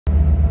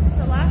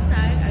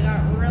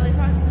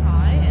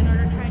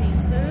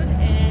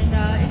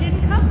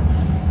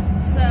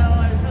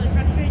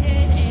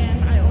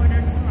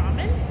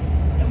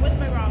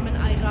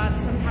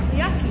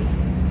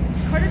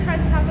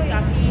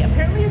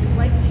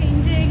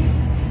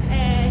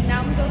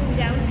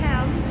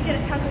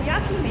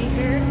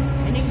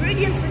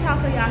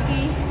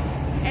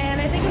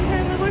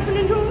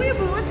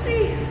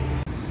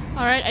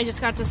Alright, I just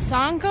got to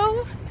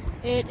Sanko.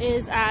 It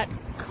is at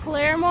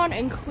Claremont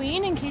and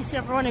Queen, in case you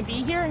ever want to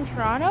be here in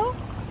Toronto.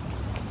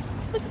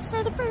 Look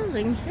inside the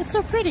building. It's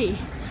so pretty.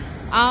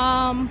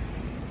 I'm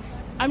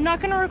not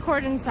going to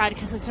record inside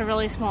because it's a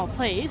really small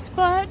place,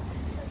 but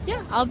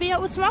yeah, I'll be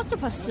out with some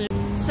octopus soon.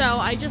 So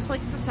I just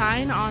looked at the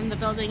sign on the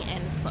building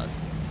and it's closed.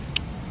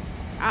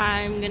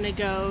 I'm going to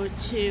go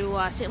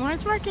to St.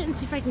 Lawrence Market and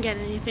see if I can get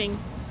anything.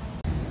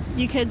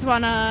 You kids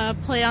want to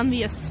play on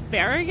the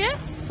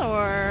asparagus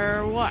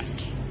or what?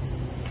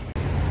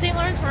 St.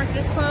 Lawrence Market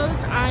is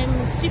closed.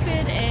 I'm stupid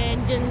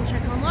and didn't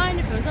check online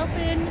if it was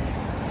open,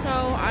 so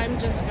I'm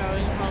just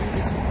going home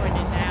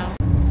disappointed now.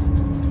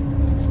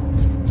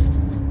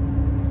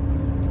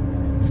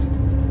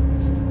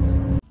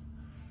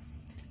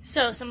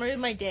 So, summary of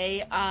my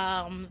day,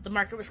 the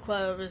market was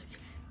closed,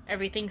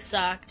 everything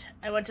sucked.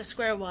 I went to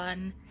Square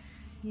One.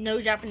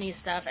 No Japanese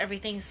stuff,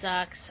 everything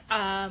sucks.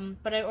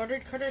 But I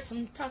ordered Carter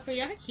some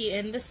takoyaki,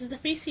 and this is the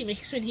face he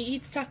makes when he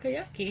eats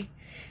takoyaki.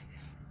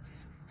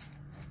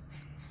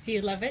 Do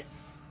you love it?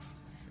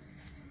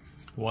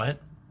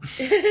 What?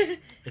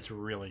 It's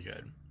really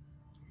good.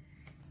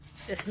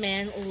 This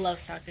man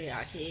loves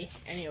takoyaki.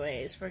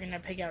 Anyways, we're gonna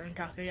pick out a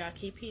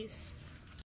takoyaki piece.